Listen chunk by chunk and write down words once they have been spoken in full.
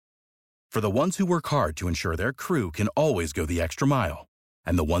For the ones who work hard to ensure their crew can always go the extra mile,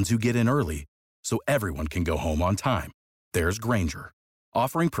 and the ones who get in early so everyone can go home on time, there's Grainger,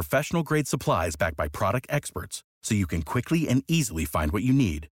 offering professional-grade supplies backed by product experts so you can quickly and easily find what you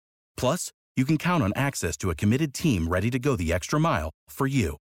need. Plus, you can count on access to a committed team ready to go the extra mile for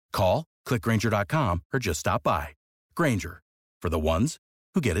you. Call, click Grainger.com, or just stop by. Grainger, for the ones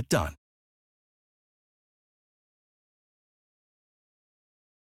who get it done.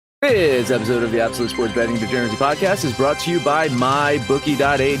 This episode of the Absolute Sports Betting Degeneracy Podcast is brought to you by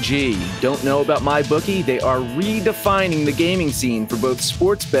MyBookie.ag. Don't know about MyBookie? They are redefining the gaming scene for both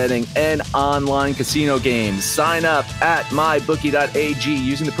sports betting and online casino games. Sign up at MyBookie.ag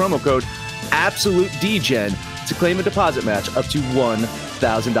using the promo code AbsoluteDGen to claim a deposit match up to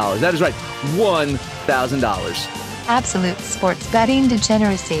 $1,000. That is right, $1,000. Absolute Sports Betting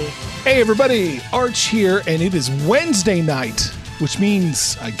Degeneracy. Hey everybody, Arch here, and it is Wednesday night, which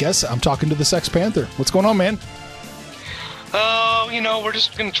means, I guess, I'm talking to the Sex Panther. What's going on, man? We're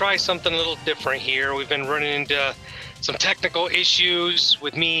just going to try something a little different here. We've been running into some technical issues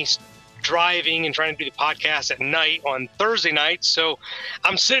with me driving and trying to do the podcast at night on Thursday night. So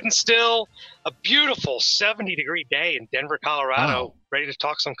I'm sitting still, a beautiful 70-degree day in Denver, Colorado, ready to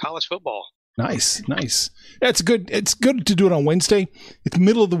talk some college football. Nice. That's good. It's good to do it on Wednesday. It's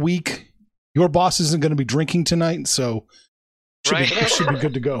middle of the week. Your boss isn't going to be drinking tonight, so should be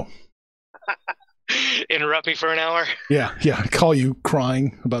good to go. Interrupt me for an hour? Yeah. Call you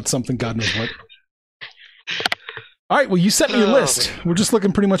crying about something, God knows what. All right, well, you sent me your list. We're just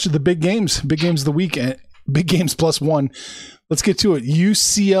looking pretty much at the big games of the weekend. Big games plus one. Let's get to it.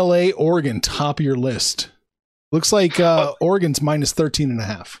 UCLA, Oregon, top of your list. Looks like Oregon's minus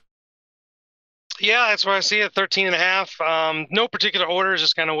 13.5. Yeah, that's where I see it, 13.5. No particular order,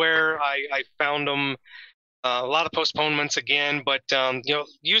 just kind of where I found them. A lot of postponements again, but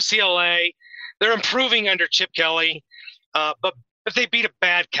UCLA, they're improving under Chip Kelly. But if they beat a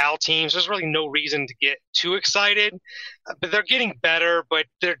bad Cal team, so there's really no reason to get too excited. But they're getting better, but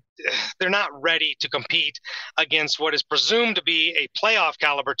they're not ready to compete against what is presumed to be a playoff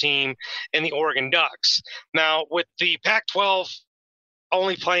caliber team in the Oregon Ducks. Now, with the Pac-12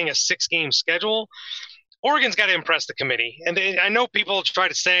 only playing a 6-game schedule, Oregon's got to impress the committee. And I know people try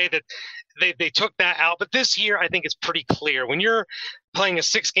to say that they took that out, but this year I think it's pretty clear. When you're playing a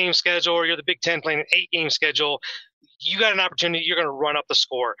 6-game schedule or you're the Big Ten playing an 8-game schedule, you got an opportunity, you're going to run up the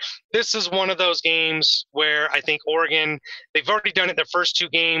score. This is one of those games where I think Oregon, they've already done it their first 2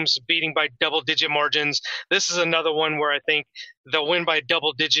 games, beating by double-digit margins. This is another one where I think they'll win by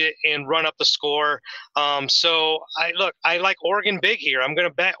double-digit and run up the score. So I like Oregon big here. I'm going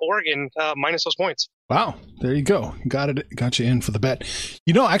to bet Oregon minus those points. Wow, there you go. Got you in for the bet.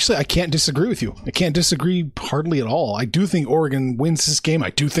 Actually, I can't disagree with you. I can't disagree hardly at all. I do think Oregon wins this game.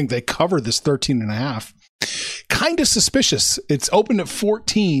 I do think they cover this 13.5. Kind of suspicious. It's opened at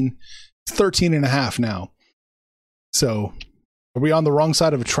 14, 13.5 now. So are we on the wrong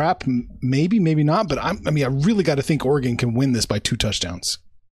side of a trap? Maybe not. But I really got to think Oregon can win this by 2 touchdowns.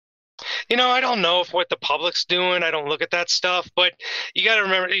 I don't know what the public's doing. I don't look at that stuff, but you got to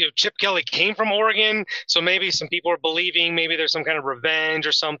remember, Chip Kelly came from Oregon, so maybe some people are believing maybe there's some kind of revenge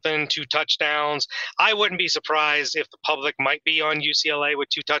or something, 2 touchdowns. I wouldn't be surprised if the public might be on UCLA with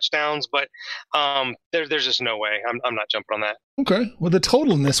 2 touchdowns, but there's just no way. I'm not jumping on that. Okay. Well, the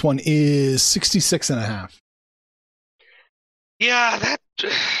total in this one is 66.5. Yeah, that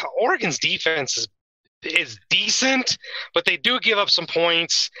Oregon's defense is decent, but they do give up some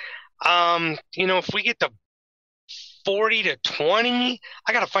points. If we get to 40-20,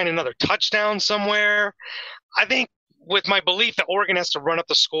 I got to find another touchdown somewhere. I think with my belief that Oregon has to run up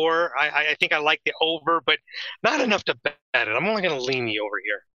the score, I think I like the over, but not enough to bet it. I'm only going to lean the over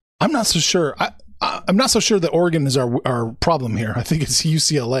here. I'm not so sure. I'm not so sure that Oregon is our problem here. I think it's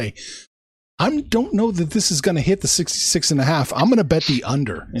UCLA. I don't know that this is going to hit the 66.5. I'm going to bet the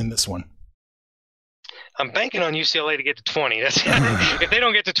under in this one. I'm banking on UCLA to get to 20. If they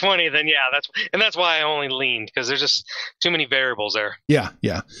don't get to 20, then that's why I only leaned, because there's just too many variables there. Yeah.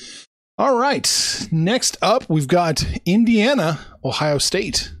 All right. Next up, we've got Indiana, Ohio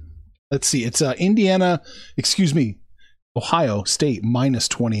State. Let's see. It's Ohio State minus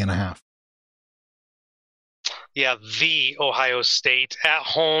 20.5. Yeah, the Ohio State at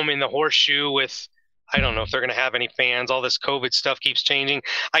home in the Horseshoe with, I don't know if they're going to have any fans. All this COVID stuff keeps changing.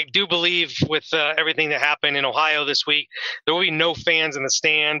 I do believe with everything that happened in Ohio this week, there will be no fans in the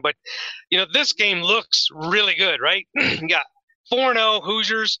stand. But, this game looks really good, right? You got 4-0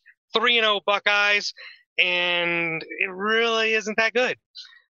 Hoosiers, 3-0 Buckeyes, and it really isn't that good.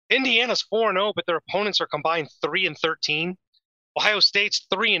 Indiana's 4-0, but their opponents are combined 3-13. Ohio State's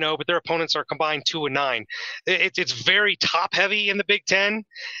 3-0, but their opponents are combined 2-9. It's very top heavy in the Big Ten,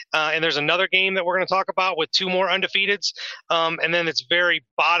 and there's another game that we're going to talk about with 2 more undefeateds, and then it's very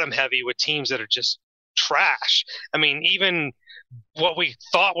bottom heavy with teams that are just trash. I mean, even what we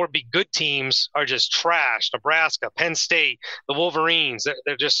thought would be good teams are just trash. Nebraska, Penn State, the Wolverines,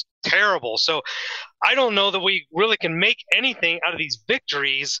 they're just terrible. So I don't know that we really can make anything out of these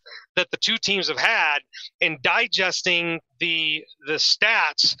victories that the two teams have had. In digesting the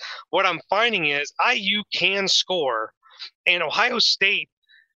stats, what I'm finding is IU can score, and Ohio State,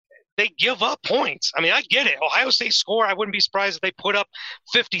 they give up points. I mean, I get it. Ohio State score, I wouldn't be surprised if they put up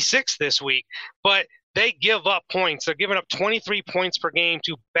 56 this week, but they give up points. They're giving up 23 points per game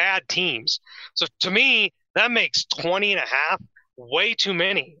to bad teams. So to me, that makes 20.5 way too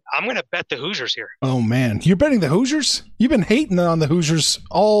many. I'm going to bet the Hoosiers here. Oh, man. You're betting the Hoosiers? You've been hating on the Hoosiers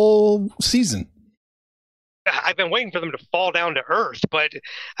all season. I've been waiting for them to fall down to earth, but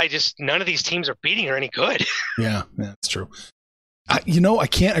none of these teams are beating or any good. Yeah, that's true. I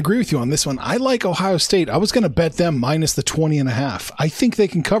can't agree with you on this one. I like Ohio State. I was going to bet them minus the 20.5. I think they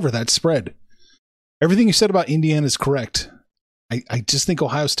can cover that spread. Everything you said about Indiana is correct. I just think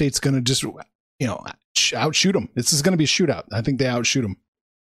Ohio State's going to just, outshoot them. This is going to be a shootout. I think they outshoot them.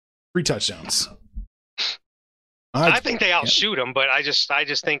 3 touchdowns. I think they outshoot them, but I just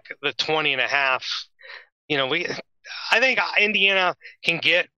think the 20.5. I think Indiana can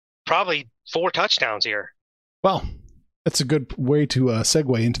get probably 4 touchdowns here. Well, that's a good way to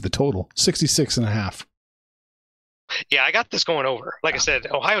segue into the total. 66.5. Yeah, I got this going over. Like I said,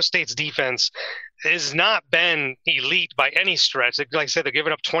 Ohio State's defense has not been elite by any stretch. Like I said, they're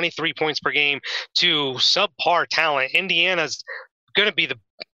giving up 23 points per game to subpar talent. Indiana's going to be the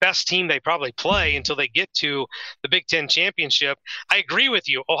best team they probably play until they get to the Big Ten championship. I agree with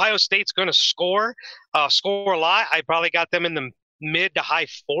you. Ohio State's going to score a lot. I probably got them in the mid to high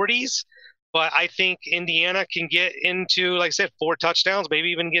 40s. But I think Indiana can get into, like I said, 4 touchdowns,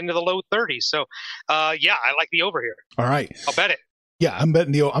 maybe even get into the low 30s. So, I like the over here. All right. I'll bet it. Yeah, I'm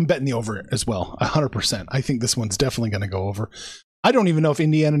betting the over as well, 100%. I think this one's definitely going to go over. I don't even know if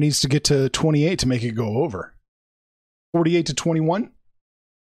Indiana needs to get to 28 to make it go over. 48 to 21?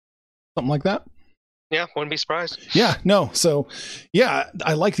 Something like that? Yeah, wouldn't be surprised. Yeah, no. So, yeah,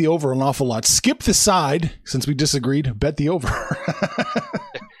 I like the over an awful lot. Skip the side, since we disagreed. Bet the over.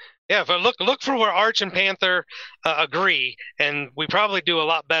 Yeah, but look for where Arch and Panther agree, and we probably do a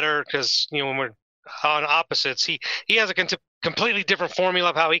lot better because when we're on opposites, he has a completely different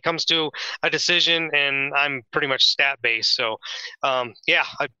formula of how he comes to a decision, and I'm pretty much stat based. So,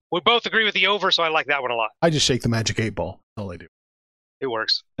 we both agree with the over, so I like that one a lot. I just shake the magic 8 ball. That's all I do. It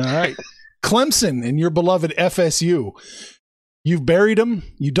works. All right, Clemson and your beloved FSU. You've buried them.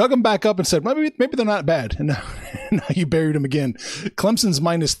 You dug them back up and said, maybe they're not bad. And now you buried them again. Clemson's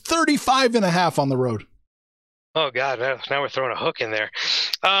minus 35.5 on the road. Oh, God. Now we're throwing a hook in there.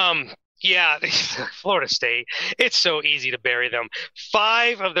 Yeah, Florida State. It's so easy to bury them.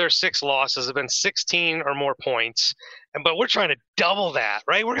 5 of their 6 losses have been 16 or more points. But we're trying to double that,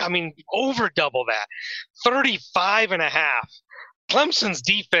 right? Over double that. 35.5. Clemson's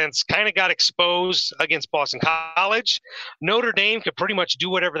defense kind of got exposed against Boston College. Notre Dame could pretty much do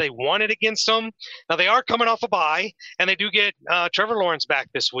whatever they wanted against them. Now, they are coming off a bye, and they do get Trevor Lawrence back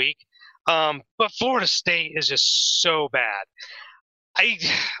this week. But Florida State is just so bad. I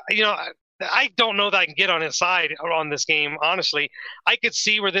don't know that I can get on his side on this game, honestly. I could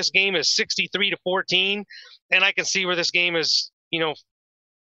see where this game is 63-14, and I can see where this game is,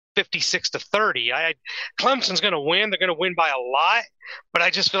 56-30. Clemson's going to win. They're going to win by a lot, but I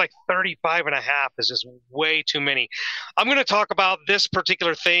just feel like 35.5 is just way too many. I'm going to talk about this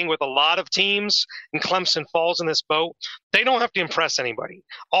particular thing with a lot of teams, and Clemson falls in this boat. They don't have to impress anybody.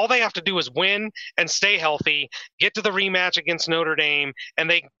 All they have to do is win and stay healthy, get to the rematch against Notre Dame, and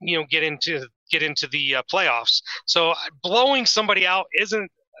they get into the playoffs. So blowing somebody out isn't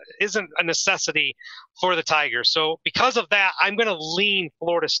a necessity for the Tigers. So because of that, I'm going to lean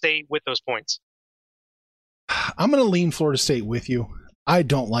Florida State with those points. I'm going to lean Florida State with you. I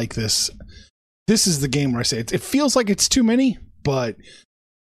don't like this. This is the game where I say it feels like it's too many, but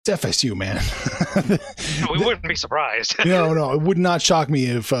it's FSU, man. We wouldn't be surprised. No, it would not shock me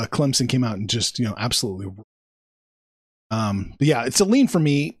if Clemson came out and just, absolutely. But yeah, it's a lean for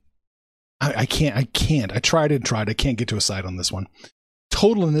me. I can't. I tried. I can't get to a side on this one.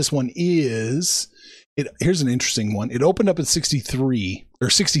 Total in this one is here's an interesting one. It opened up at 63 or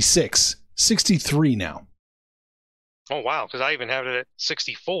 66, 63 now. Oh, wow. Because I even have it at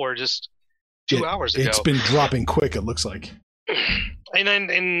 64 just 2 hours ago. It's been dropping quick, it looks like. And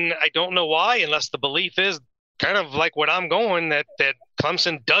I don't know why, unless the belief is kind of like what I'm going, that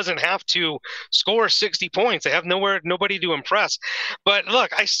Clemson doesn't have to score 60 points. They have nobody to impress. But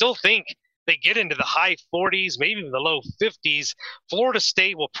look, I still think they get into the high 40s, maybe even the low 50s. Florida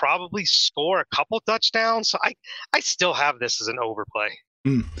State will probably score a couple touchdowns. So I still have this as an overplay.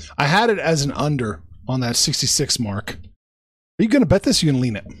 I had it as an under on that 66 mark. Are you going to bet this? Or are you going to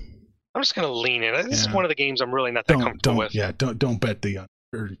lean it? I'm just going to lean it. This is one of the games I'm really not that comfortable with. Yeah, don't bet the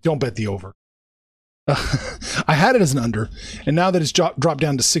under. Don't bet the over. I had it as an under, and now that it's dropped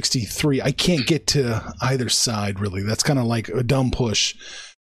down to 63, I can't get to either side, really. That's kind of like a dumb push.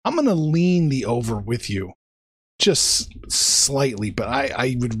 I'm going to lean the over with you, just slightly, but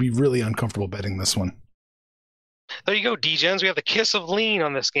I would be really uncomfortable betting this one. There you go, D-Gens. We have the kiss of lean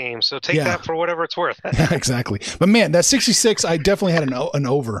on this game, so take that for whatever it's worth. Yeah, exactly. But man, that 66, I definitely had an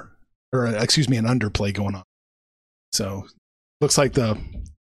over, or an underplay going on. So looks like the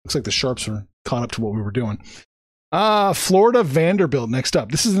sharps are caught up to what we were doing. Florida Vanderbilt next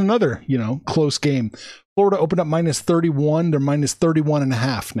up. This is another, close game. Florida opened up minus 31. They're minus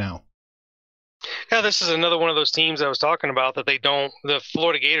 31.5 now. Yeah, this is another one of those teams I was talking about that the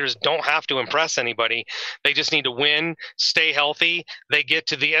Florida Gators don't have to impress anybody. They just need to win, stay healthy. They get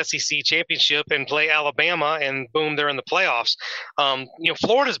to the SEC championship and play Alabama, and boom, they're in the playoffs.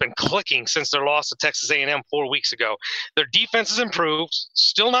 Florida's been clicking since their loss to Texas A&M 4 weeks ago. Their defense has improved,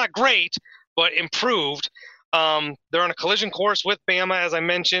 still not great, but improved. They're on a collision course with Bama, as I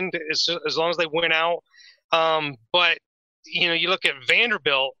mentioned, as long as they win out. But you look at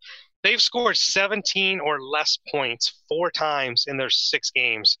Vanderbilt. They've scored 17 or less points 4 times in their 6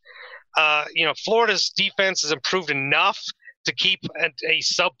 games. Florida's defense has improved enough to keep a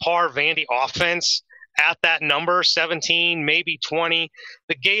subpar Vandy offense at that number, 17, maybe 20.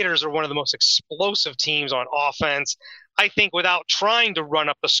 The Gators are one of the most explosive teams on offense. I think without trying to run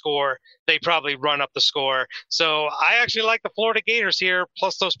up the score, they probably run up the score. So I actually like the Florida Gators here,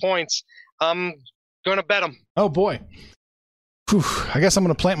 plus those points. I'm going to bet them. Oh, boy. I guess I'm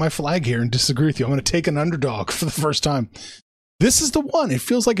going to plant my flag here and disagree with you. I'm going to take an underdog for the first time. This is the one. It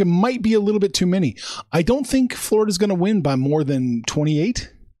feels like it might be a little bit too many. I don't think Florida's going to win by more than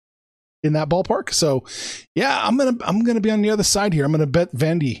 28 in that ballpark. So, yeah, I'm going to be on the other side here. I'm going to bet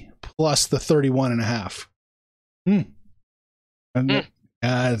Vandy plus the 31.5.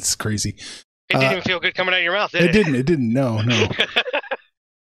 That's crazy. It didn't even feel good coming out of your mouth, did it? It didn't. No.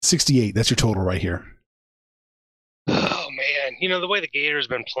 68. That's your total right here. Oh, man. The way the Gators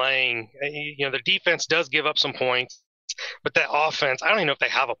been playing, their defense does give up some points, but that offense, I don't even know if they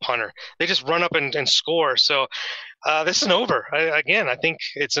have a punter. They just run up and score. So this is an over. I think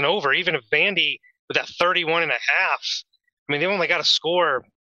it's an over. Even if Vandy, with that 31.5, they've only got to score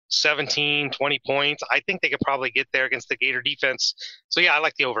 17, 20 points. I think they could probably get there against the Gator defense. So, yeah, I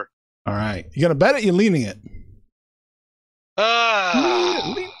like the over. All right. You going to bet it? You're leaning it?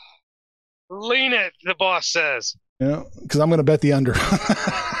 Lean it, the boss says. Because I'm going to bet the under.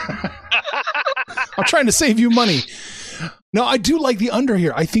 I'm trying to save you money. No, I do like the under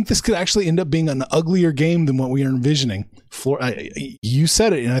here. I think this could actually end up being an uglier game than what we are envisioning. You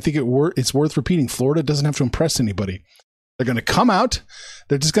said it, and I think it's worth repeating. Florida doesn't have to impress anybody. They're going to come out.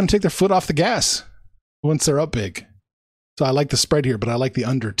 They're just going to take their foot off the gas once they're up big. So I like the spread here, but I like the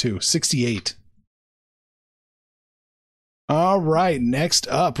under too. 68. All right, next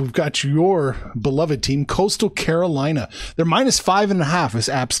up, we've got your beloved team, Coastal Carolina. They're minus 5.5 as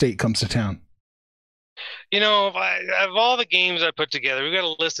App State comes to town. Of all the games I put together, we've got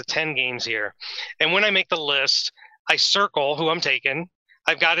a list of 10 games here. And when I make the list, I circle who I'm taking.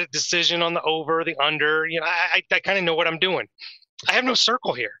 I've got a decision on the over, the under. I kind of know what I'm doing. I have no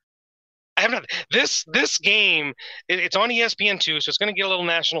circle here. I have not. This game, it's on ESPN2, so it's going to get a little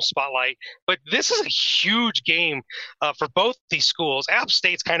national spotlight. But this is a huge game for both these schools. App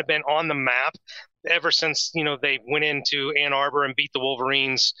State's kind of been on the map ever since they went into Ann Arbor and beat the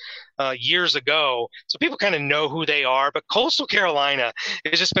Wolverines years ago. So people kind of know who they are. But Coastal Carolina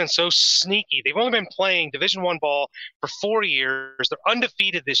has just been so sneaky. They've only been playing Division I ball for 4 years. They're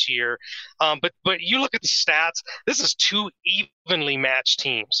undefeated this year. But you look at the stats. This is 2 evenly matched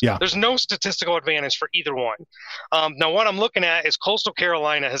teams. Yeah. There's no statistical advantage for either one. Now what I'm looking at is Coastal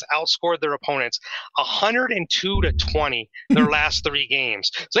Carolina has outscored their opponents 102-20 their last 3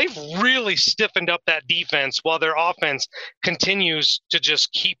 games. So they've really stiffened up that defense while their offense continues to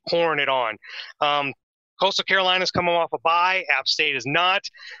just keep pouring it on. Coastal Carolina's coming off a bye. App State is not.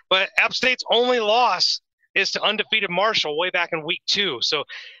 But App State's only loss is to undefeated Marshall way back in week 2. So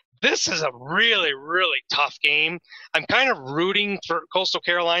this is a really, really tough game. I'm kind of rooting for Coastal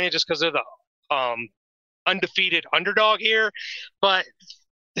Carolina just because they're the undefeated underdog here. But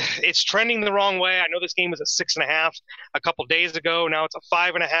it's trending the wrong way. I know this game was a 6.5 a couple days ago. Now it's a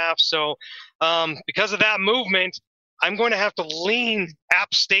 5.5. So because of that movement, I'm going to have to lean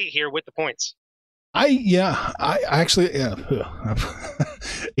App State here with the points. I actually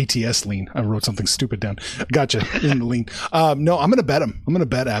ATS lean. I wrote something stupid down. Gotcha. In the lean. No, I'm going to bet them. I'm going to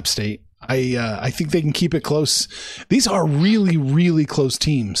bet App State. I think they can keep it close. These are really, really close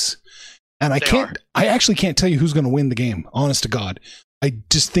teams. And I actually can't tell you who's going to win the game. Honest to God. I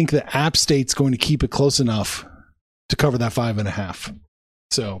just think that App State's going to keep it close enough to cover that 5.5.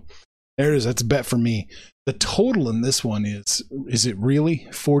 So there it is. That's a bet for me. The total in this one is it really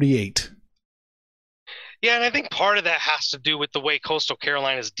 48? Yeah, and I think part of that has to do with the way Coastal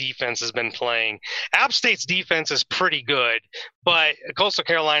Carolina's defense has been playing. App State's defense is pretty good, but Coastal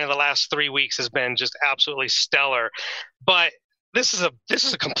Carolina the last 3 weeks has been just absolutely stellar. But this is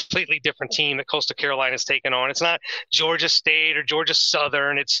a completely different team that Coastal Carolina's taken on. It's not Georgia State or Georgia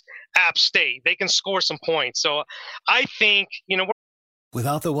Southern. It's App State. They can score some points. So I think,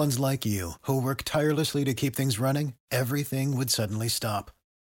 without the ones like you who work tirelessly to keep things running, everything would suddenly stop.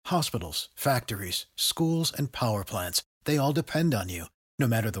 Hospitals, factories, schools, and power plants, they all depend on you. No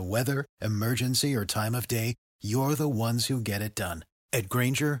matter the weather, emergency, or time of day, you're the ones who get it done. At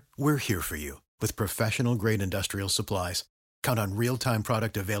Grainger, we're here for you with professional-grade industrial supplies. Count on real-time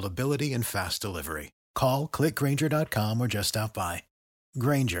product availability and fast delivery. Call, click Grainger.com, or just stop by.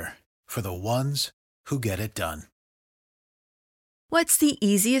 Grainger, for the ones who get it done. What's the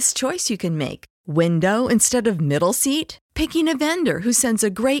easiest choice you can make? Window instead of middle seat? Picking a vendor who sends a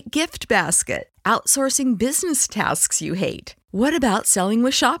great gift basket? Outsourcing business tasks you hate? What about selling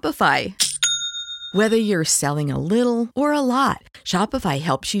with Shopify? Whether you're selling a little or a lot, Shopify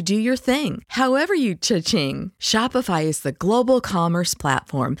helps you do your thing, however you cha-ching. Shopify is the global commerce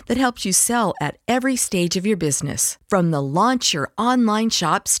platform that helps you sell at every stage of your business. From the launch your online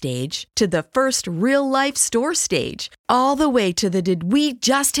shop stage to the first real-life store stage, all the way to the did we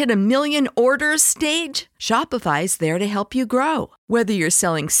just hit 1 million orders stage. Shopify's there to help you grow. Whether you're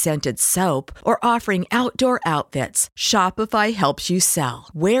selling scented soap or offering outdoor outfits, Shopify helps you sell.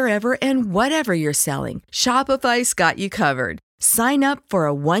 Wherever and whatever you're selling, Shopify's got you covered. Sign up for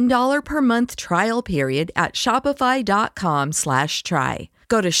a $1 per month trial period at shopify.com/try.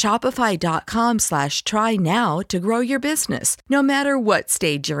 Go to shopify.com/try now to grow your business, no matter what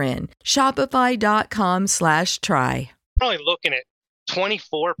stage you're in. Shopify.com/try. Probably looking at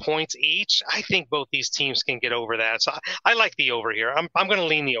 24 points each. I think both these teams can get over that. So I like the over here. I'm going to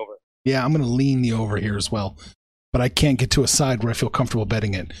lean the over. Yeah, I'm going to lean the over here as well. But I can't get to a side where I feel comfortable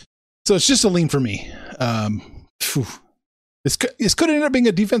betting it. So it's just a lean for me. This could end up being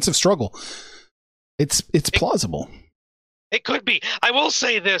a defensive struggle. It's plausible. It could be. I will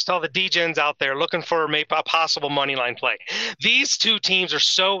say this to all the D-gens out there looking for maybe a possible money line play. These two teams are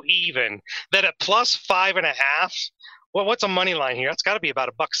so even that at plus 5.5, well, what's a money line here? It's got to be about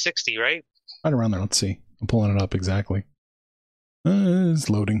 $1.60, right? Right around there. Let's see. I'm pulling it up exactly. It's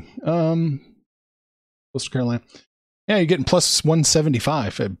loading. Coastal Carolina. Yeah, you're getting plus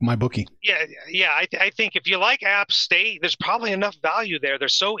 175 at my bookie. Yeah. I think if you like App State, there's probably enough value there. They're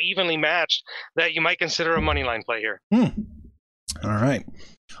so evenly matched that you might consider a money line play here. All right.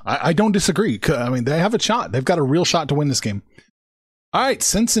 I don't disagree. I mean, they have a shot. They've got a real shot to win this game. All right,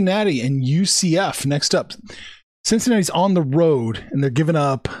 Cincinnati and UCF next up. Cincinnati's on the road, and they're giving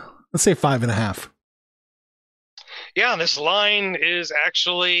up, let's say, 5.5. Yeah, this line is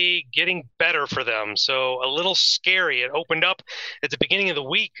actually getting better for them. So a little scary. It opened up at the beginning of the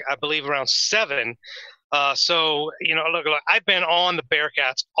week, I believe, around 7. So, look, I've been on the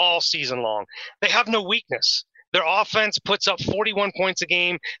Bearcats all season long. They have no weakness. Their offense puts up 41 points a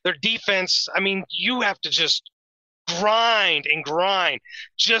game. Their defense, I mean, you have to just grind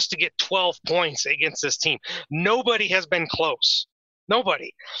just to get 12 points against this team. Nobody has been close.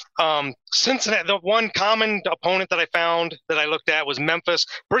 Nobody. Cincinnati, the one common opponent that I found that I looked at was Memphis.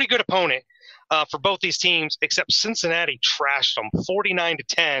 Pretty good opponent for both these teams, except Cincinnati trashed them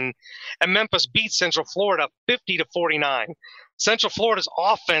 49-10, and Memphis beat Central Florida 50-49. Central Florida's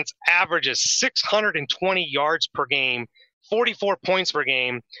offense averages 620 yards per game, 44 points per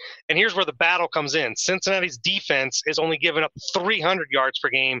game. And here's where the battle comes in. Cincinnati's defense is only giving up 300 yards per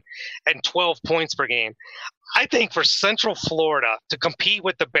game and 12 points per game. I think for Central Florida to compete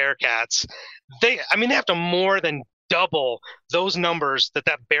with the Bearcats, they have to more than double those numbers that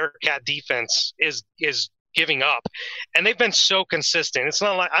Bearcat defense is giving up. And they've been so consistent. It's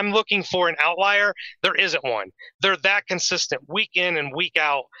not like I'm looking for an outlier. There isn't one. They're that consistent week in and week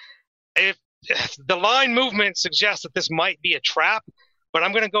out. If the line movement suggests that this might be a trap, but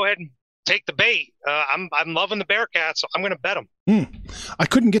I'm going to go ahead and take the bait. I'm loving the Bearcats, so I'm going to bet them. I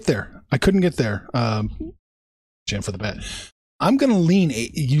couldn't get there. Jam for the bet. I'm going to lean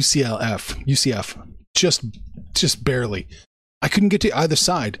UCF. Just barely. I couldn't get to either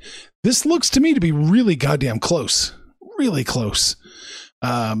side. This looks to me to be really goddamn close. Really close.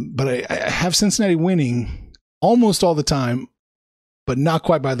 But I have Cincinnati winning almost all the time, but not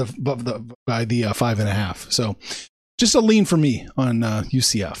quite by the 5.5. So just a lean for me on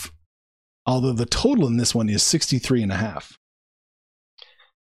UCF. Although the total in this one is 63.5.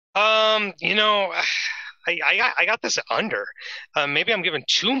 I got this under. Maybe I'm giving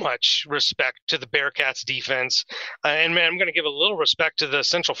too much respect to the Bearcats defense, and I'm going to give a little respect to the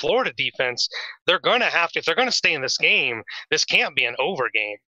Central Florida defense. They're going to have to, if they're going to stay in this game, this can't be an over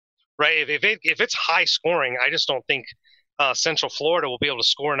game, right? If it's high scoring, I just don't think Central Florida will be able to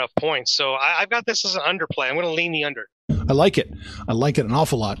score enough points. So I've got this as an underplay. I'm going to lean the under. I like it an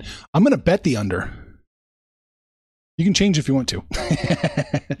awful lot. I'm going to bet the under. You can change if you want to.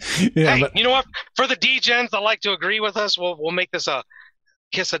 You know what? For the D-gens that like to agree with us, we'll make this a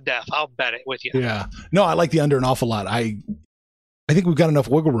kiss of death. I'll bet it with you. Yeah. No, I like the under an awful lot. I think we've got enough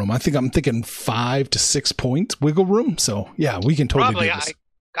wiggle room. I'm thinking 5 to 6 points wiggle room. So yeah, we can totally do this.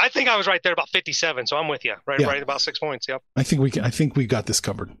 I think I was right there about 57. So I'm with you. Right about 6 points. Yep. I think we got this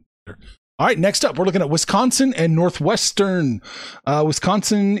covered. All right, next up, we're looking at Wisconsin and Northwestern.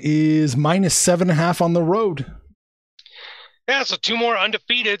 Wisconsin is minus 7.5 on the road. Yeah, so 2 more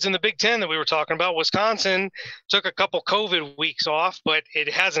undefeateds in the Big Ten that we were talking about. Wisconsin took a couple COVID weeks off, but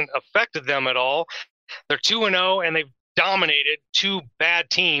it hasn't affected them at all. They're 2-0, and they've dominated 2 bad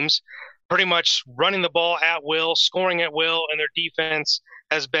teams, pretty much running the ball at will, scoring at will, and their defense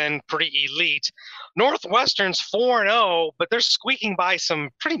has been pretty elite. Northwestern's 4-0, but they're squeaking by some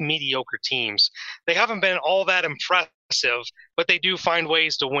pretty mediocre teams. They haven't been all that impressive, but they do find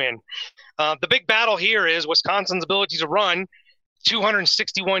ways to win. The big battle here is Wisconsin's ability to run,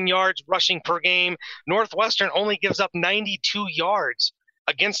 261 yards rushing per game. Northwestern only gives up 92 yards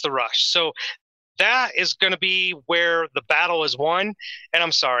against the rush. So that is going to be where the battle is won. And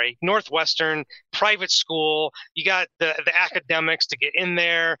I'm sorry, Northwestern, private school, you got the academics to get in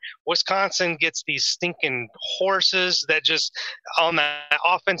there. Wisconsin gets these stinking horses that just, on that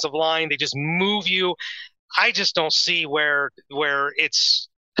offensive line, they just move you. I just don't see where it's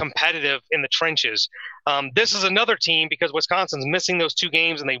competitive in the trenches. This is another team, because Wisconsin's missing those 2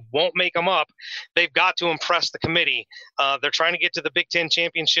 games and they won't make them up. They've got to impress the committee. They're trying to get to the Big Ten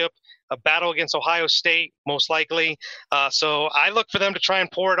championship, a battle against Ohio State, most likely. So I look for them to try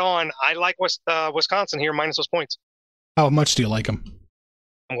and pour it on. I like Wisconsin here, minus those points. How much do you like them?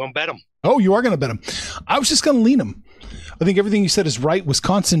 I'm going to bet them. Oh, you are going to bet them. I was just going to lean them. I think everything you said is right.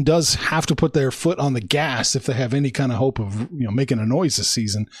 Wisconsin does have to put their foot on the gas if they have any kind of hope of making a noise this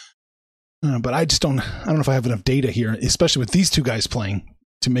season. But I don't know if I have enough data here, especially with these 2 guys playing,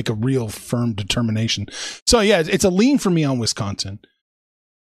 to make a real firm determination. So yeah, it's a lean for me on Wisconsin.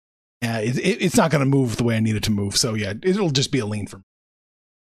 It's not going to move the way I need it to move. So yeah, it'll just be a lean for me.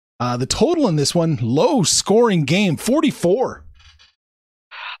 The total in this one, low scoring game, 44.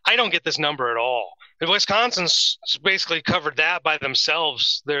 I don't get this number at all. Wisconsin's basically covered that by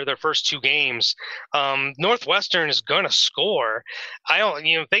themselves. Their first 2 games. Northwestern is going to score.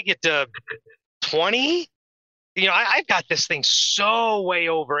 If they get to 20, I've got this thing so way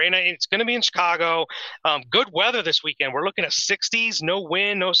over, and it's going to be in Chicago. Good weather this weekend. We're looking at 60s, no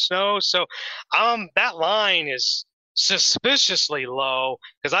wind, no snow. So that line is suspiciously low,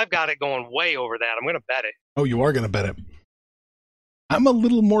 because I've got it going way over that. I'm going to bet it. Oh, you are going to bet it. I'm a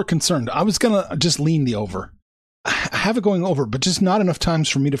little more concerned. I was going to just lean the over. I have it going over, but just not enough times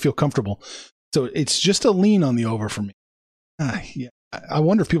for me to feel comfortable. So it's just a lean on the over for me. Yeah. I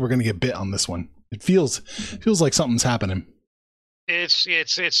wonder if people are going to get bit on this one. It feels like something's happening. It's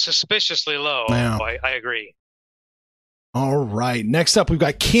suspiciously low. Yeah. I agree. All right. Next up, we've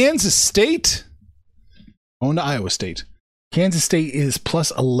got Kansas State going to Iowa State. Kansas State is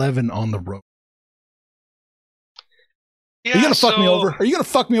plus 11 on the road. Yeah, are you going to fuck me over? Are you going to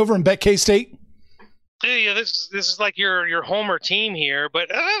fuck me over and bet K-State? Yeah, this is like your homer team here, but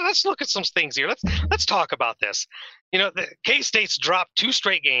let's look at some things here. Let's talk about this. The K-State's dropped 2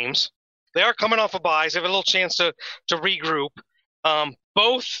 straight games. They are coming off of byes. They have a little chance to regroup.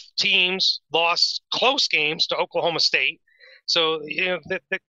 Both teams lost close games to Oklahoma State. So,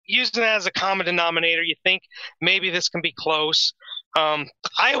 using that as a common denominator, you think maybe this can be close.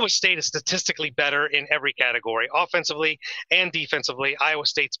 Iowa State is statistically better in every category, offensively and defensively. Iowa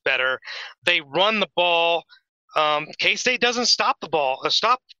State's better. They run the ball. K-State doesn't stop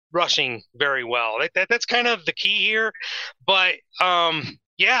rushing very well. That's kind of the key here. But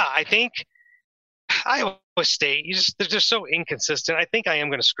I think Iowa State, they're just so inconsistent. I think I am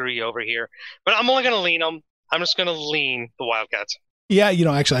going to screw you over here, but I'm only going to lean them. I'm just going to lean the Wildcats. Yeah,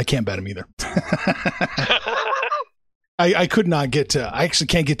 actually, I can't bet them either. I could not get to. I actually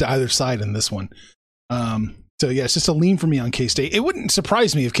can't get to either side in this one. So yeah, it's just a lean for me on K-State. It wouldn't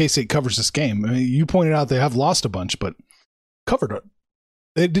surprise me if K-State covers this game. I mean, you pointed out they have lost a bunch, but covered it.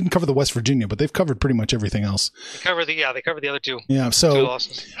 They didn't cover the West Virginia, but they've covered pretty much everything else. They covered the other two. Yeah, so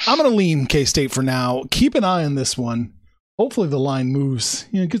I'm going to lean K-State for now. Keep an eye on this one. Hopefully the line moves,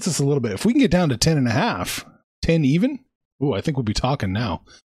 gets us a little bit. If we can get down to 10.5, 10 even, I think we'll be talking now.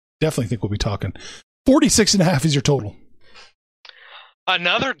 Definitely think we'll be talking. 46.5 is your total.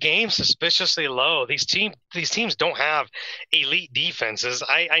 Another game suspiciously low. These teams don't have elite defenses.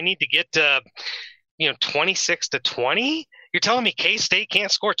 I need to get to 26-20. You're telling me K-State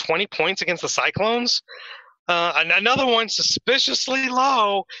can't score 20 points against the Cyclones? Another one suspiciously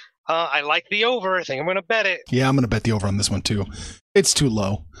low. I like the over. I think I'm going to bet it. Yeah, I'm going to bet the over on this one too. It's too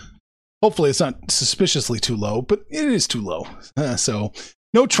low. Hopefully it's not suspiciously too low, but it is too low. So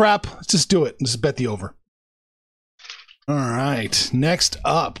no trap. Let's just do it. Just bet the over. All right. Next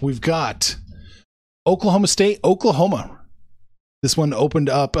up, we've got Oklahoma State, Oklahoma. This one opened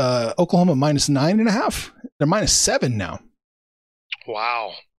up Oklahoma -9.5. They're -7 now.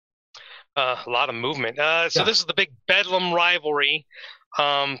 Wow. A lot of movement. So This is the big Bedlam rivalry.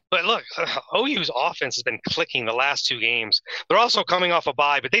 But look, OU's offense has been clicking the last two games. They're also coming off a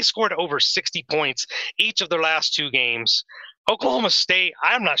bye, but they scored over 60 points each of their last two games. Oklahoma State,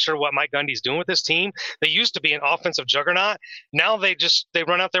 I'm not sure what Mike Gundy's doing with this team. They used to be an offensive juggernaut. Now they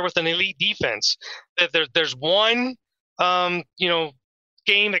run out there with an elite defense. There's one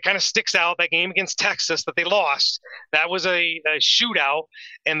game that kind of sticks out, that game against Texas that they lost. That was a shootout,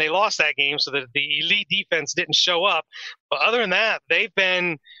 and they lost that game, so that the elite defense didn't show up. But other than that, they've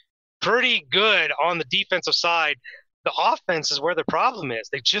been pretty good on the defensive side. The offense is where the problem is.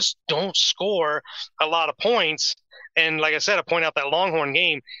 They just don't score a lot of points. And like I said, I point out that Longhorn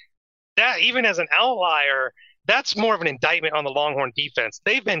game, that even as an outlier, that's more of an indictment on the Longhorn defense.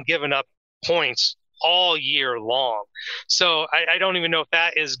 They've been giving up points all year long. So I don't even know if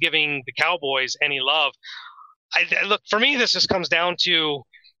that is giving the Cowboys any love. Look, for me, this just comes down to,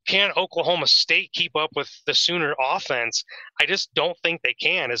 can Oklahoma State keep up with the Sooner offense? I just don't think they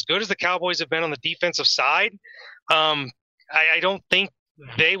can. As good as the Cowboys have been on the defensive side, I don't think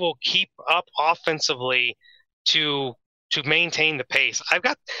they will keep up offensively to maintain the pace.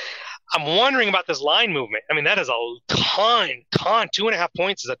 I'm wondering about this line movement. I mean, that is a ton. 2.5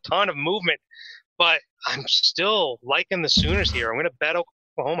 points is a ton of movement. But I'm still liking the Sooners here. I'm going to bet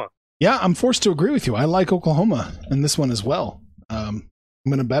Oklahoma. Yeah, I'm forced to agree with you. I like Oklahoma in this one as well. I'm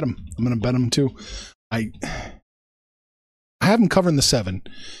going to bet them. I'm going to bet them too. I have them covering the 7.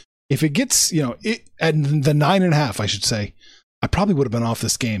 If it gets, at the 9.5, I should say, I probably would have been off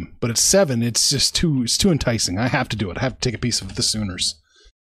this game. But at 7, it's just too enticing. I have to do it. I have to take a piece of the Sooners.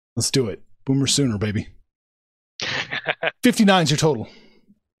 Let's do it. Boomer Sooner, baby. 59 is your total.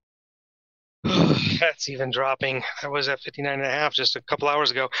 That's even dropping. I was at 59.5 just a couple hours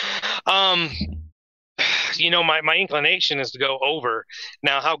ago. My inclination is to go over.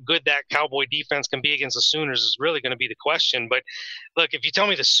 Now, how good that Cowboy defense can be against the Sooners is really going to be the question. But look, if you tell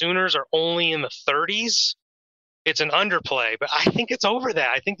me the Sooners are only in the 30s, it's an underplay. But I think it's over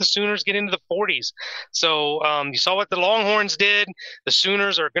that. I think the Sooners get into the 40s. So you saw what the Longhorns did. The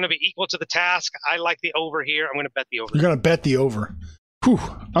Sooners are going to be equal to the task. I like the over here. I'm going to bet the over. You're going to bet the over. Whew,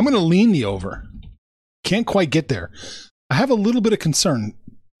 I'm going to lean the over. Can't quite get there. I have a little bit of concern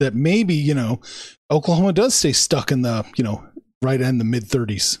that maybe, Oklahoma does stay stuck in the, right end, the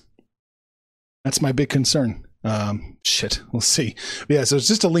mid-30s. That's my big concern. We'll see. But yeah, so it's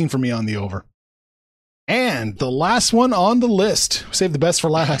just a lean for me on the over. And the last one on the list, save the best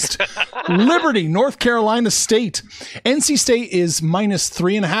for last. Liberty, North Carolina State. NC State is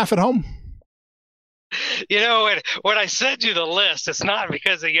 -3.5 at home. When I sent you the list, it's not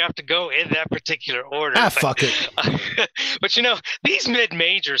because you have to go in that particular order. Fuck it. But, these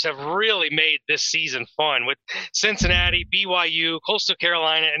mid-majors have really made this season fun with Cincinnati, BYU, Coastal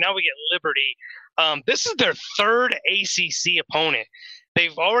Carolina, and now we get Liberty. This is their third ACC opponent.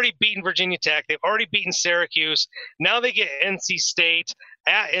 They've already beaten Virginia Tech. They've already beaten Syracuse. Now they get NC State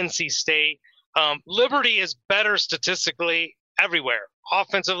at NC State. Liberty is better statistically everywhere.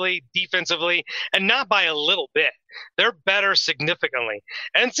 offensively, defensively, and not by a little bit. They're better significantly.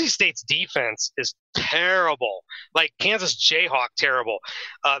 NC State's defense is terrible, like Kansas Jayhawk terrible.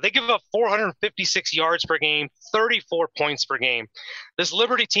 They give up 456 yards per game, 34 points per game. This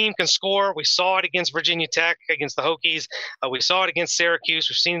Liberty team can score. We saw it against Virginia Tech, against the Hokies. We saw it against Syracuse.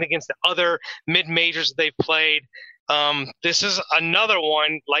 We've seen it against the other mid-majors that they've played. This is another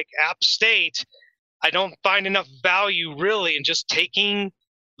one, like App State. I don't find enough value really in just taking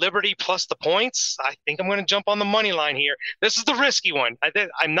Liberty plus the points. I think I'm going to jump on the money line here. This is the risky one.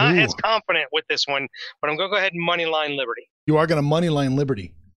 I'm not as confident with this one, but I'm going to go ahead and money line Liberty. You are going to money line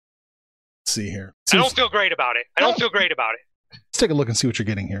Liberty. Let's see here. I don't feel great about it. Let's take a look and see what you're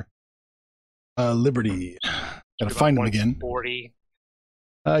getting here. Liberty. Got to find them again. 40.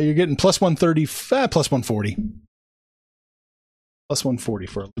 You're getting plus 130, plus 140. Plus 140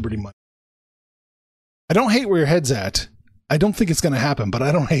 for Liberty money. I don't hate where your head's at. I don't think it's going to happen, but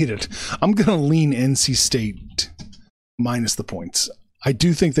I don't hate it. I'm going to lean NC State minus the points. I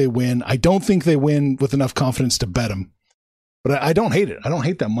do think they win. I don't think they win with enough confidence to bet them, but I don't hate it. I don't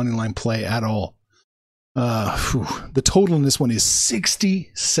hate that money line play at all. The total in this one is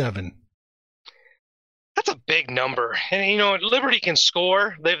 67. That's a big number. And, Liberty can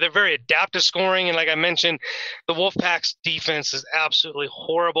score. They're very adept at scoring. And like I mentioned, the Wolfpack's defense is absolutely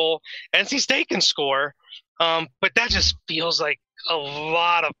horrible. NC State can score. But that just feels like a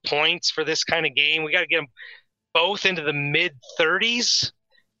lot of points for this kind of game. We got to get them both into the mid-30s.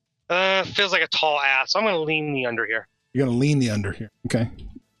 Feels like a tall ask. I'm going to lean the under here. You're going to lean the under here. Okay.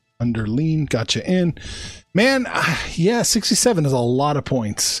 Under lean. Gotcha in. Man, 67 is a lot of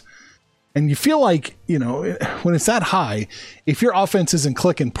points. And you feel like, when it's that high, if your offense isn't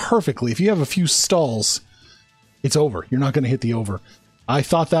clicking perfectly, if you have a few stalls, it's over. You're not going to hit the over. I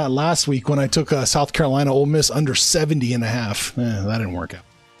thought that last week when I took South Carolina Ole Miss under 70.5. That didn't work out.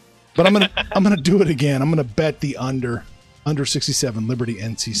 But I'm gonna do it again. I'm gonna bet the under 67 Liberty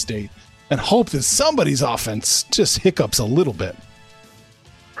NC State and hope that somebody's offense just hiccups a little bit.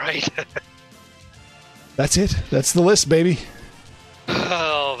 Right. That's it. That's the list, baby.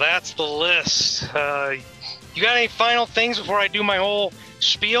 Oh, that's the list. You got any final things before I do my whole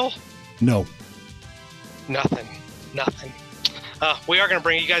spiel? No. Nothing. We are going to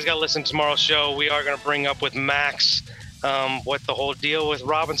bring, you guys got to listen to tomorrow's show. We are going to bring up with Max what the whole deal with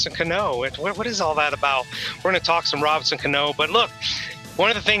Robinson Cano. What is all that about? We're going to talk some Robinson Cano. But look, one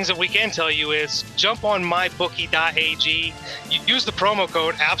of the things that we can tell you is jump on mybookie.ag. You use the promo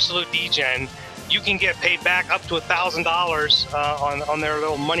code AbsoluteDGen. You can get paid back up to $1,000 on their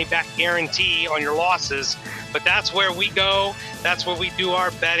little money back guarantee on your losses. But that's where we go. That's where we do our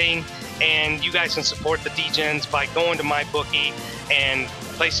betting. And you guys can support the D-Gens by going to MyBookie and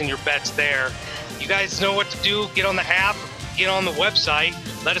placing your bets there. You guys know what to do. Get on the app, get on the website.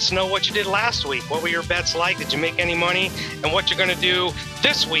 Let us know what you did last week. What were your bets like? Did you make any money? And what you're going to do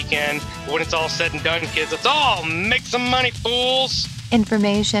this weekend when it's all said and done, kids. Let's all make some money, fools.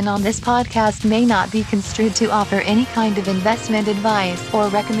 Information on this podcast may not be construed to offer any kind of investment advice or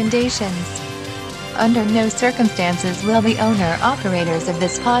recommendations. Under no circumstances will the owner-operators of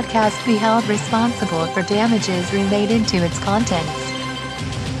this podcast be held responsible for damages related to its contents.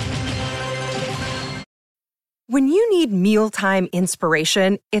 When you need mealtime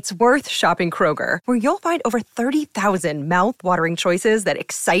inspiration, it's worth shopping Kroger, where you'll find over 30,000 mouth-watering choices that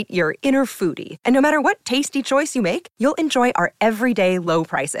excite your inner foodie. And no matter what tasty choice you make, you'll enjoy our everyday low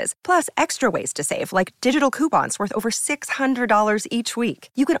prices, plus extra ways to save, like digital coupons worth over $600 each week.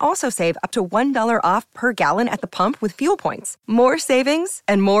 You can also save up to $1 off per gallon at the pump with fuel points. More savings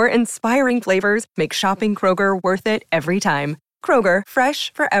and more inspiring flavors make shopping Kroger worth it every time. Kroger,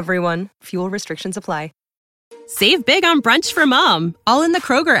 fresh for everyone. Fuel restrictions apply. Save big on brunch for mom, all in the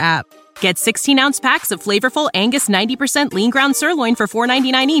Kroger app. Get 16-ounce packs of flavorful Angus 90% lean ground sirloin for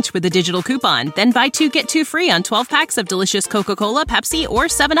 $4.99 each with a digital coupon. Then buy 2, get 2 free on 12 packs of delicious Coca-Cola, Pepsi, or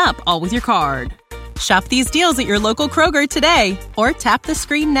 7-Up, all with your card. Shop these deals at your local Kroger today, or tap the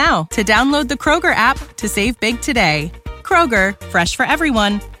screen now to download the Kroger app to save big today. Kroger, fresh for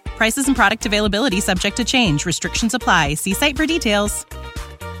everyone. Prices and product availability subject to change. Restrictions apply. See site for details.